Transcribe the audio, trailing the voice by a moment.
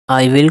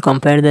I will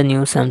compare the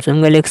new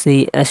Samsung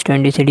Galaxy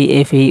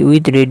S23 FE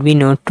with Redmi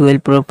Note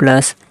 12 Pro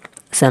Plus.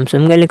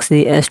 Samsung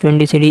Galaxy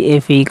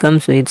S23 FE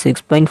comes with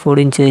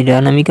 6.4 inches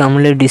dynamic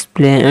AMOLED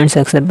display and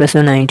success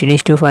ratio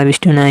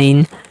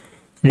 19:5:9.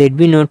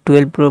 Redmi Note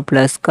 12 Pro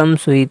Plus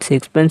comes with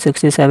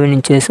 6.67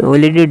 inches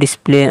OLED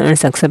display and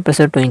success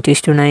ratio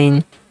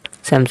 20:9.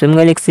 Samsung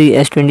Galaxy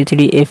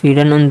S23 FE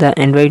run on the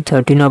Android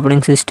 13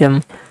 operating system.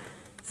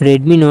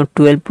 Redmi Note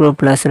 12 Pro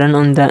Plus run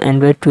on the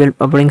Android 12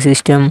 operating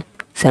system.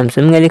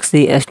 Samsung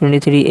Galaxy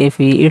S23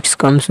 FE it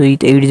comes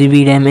with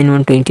 8GB RAM and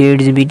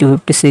 128GB to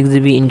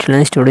 56GB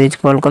internal storage.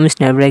 Qualcomm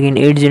Snapdragon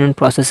 8 Gen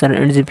processor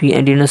and GPU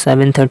Adreno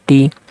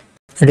 730.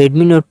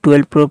 Redmi Note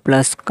 12 Pro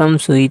Plus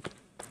comes with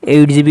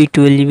 8GB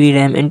 12GB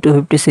RAM and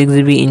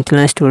 256GB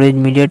internal storage.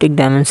 MediaTek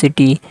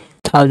Dimensity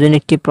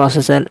 1080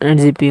 processor and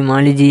GPU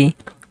Mali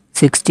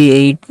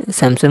G68.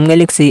 Samsung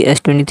Galaxy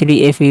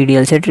S23 FE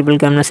real set triple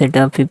camera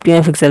setup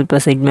 50MP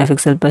plus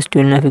 8MP plus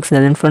 12MP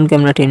and front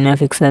camera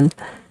 10MP.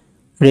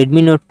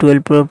 Redmi Note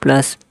 12 Pro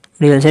Plus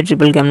real set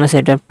triple camera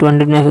setup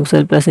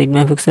 200MP plus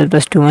 8MP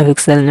plus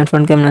 2MP and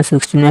front camera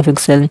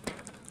 16MP.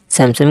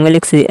 Samsung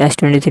Galaxy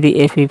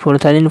S23 FE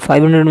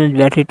 4500mAh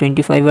battery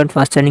 25W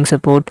fast charging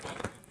support.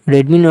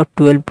 Redmi Note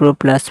 12 Pro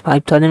Plus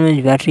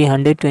 5000mAh battery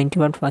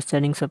 120W fast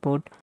charging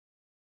support.